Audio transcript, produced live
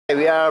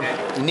We are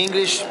in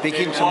English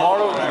speaking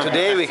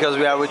today because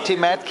we are with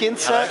Tim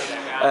Atkins.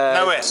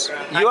 No S.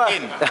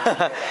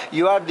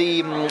 You are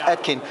the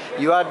Atkin.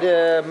 You are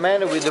the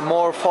man with the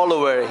more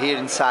follower here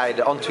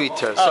inside on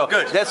Twitter. Oh,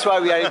 good. That's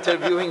why we are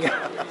interviewing,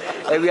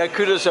 and we are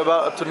curious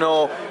to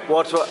know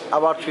what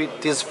about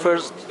this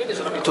first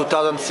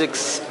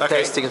 2006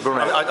 tasting in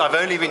Brunello. I've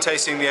only been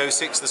tasting the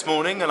 06 this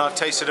morning, and I've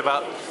tasted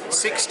about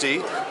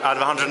 60 out of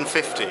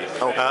 150.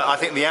 Oh. I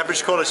think the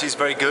average quality is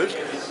very good.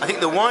 I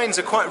think the wines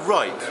are quite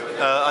ripe.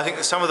 I think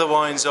that some of the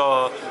wines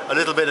are a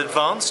little bit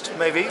advanced,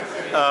 maybe.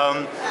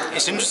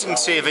 It's interesting to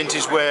see a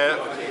vintage where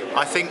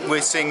I think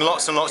we're seeing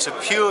lots and lots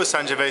of pure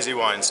Sangiovese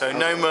wines. So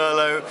no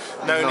Merlot,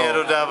 no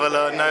Nero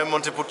d'Avola, no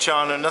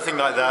Montepulciano, nothing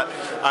like that.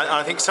 And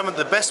I think some of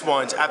the best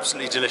wines are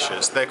absolutely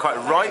delicious. They're quite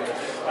ripe,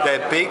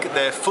 they're big,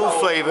 they're full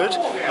flavoured.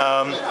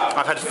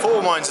 I've had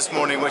 4 wines this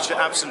morning which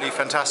are absolutely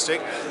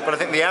fantastic, but I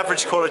think the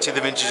average quality of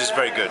the vintage is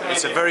very good.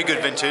 It's a very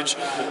good vintage.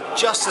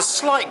 Just a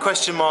slight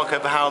question mark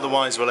over how the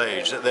wines will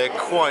age, that they're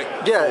quite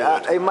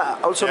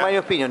my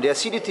opinion, the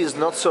acidity is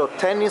not so,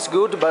 10 is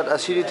good, but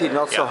acidity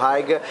not so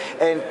high.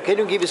 And can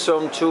you give us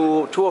some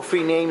two or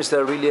three names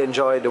that really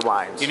enjoy the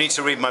wines? You need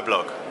to read my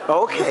blog.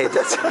 Okay,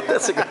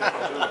 that's a good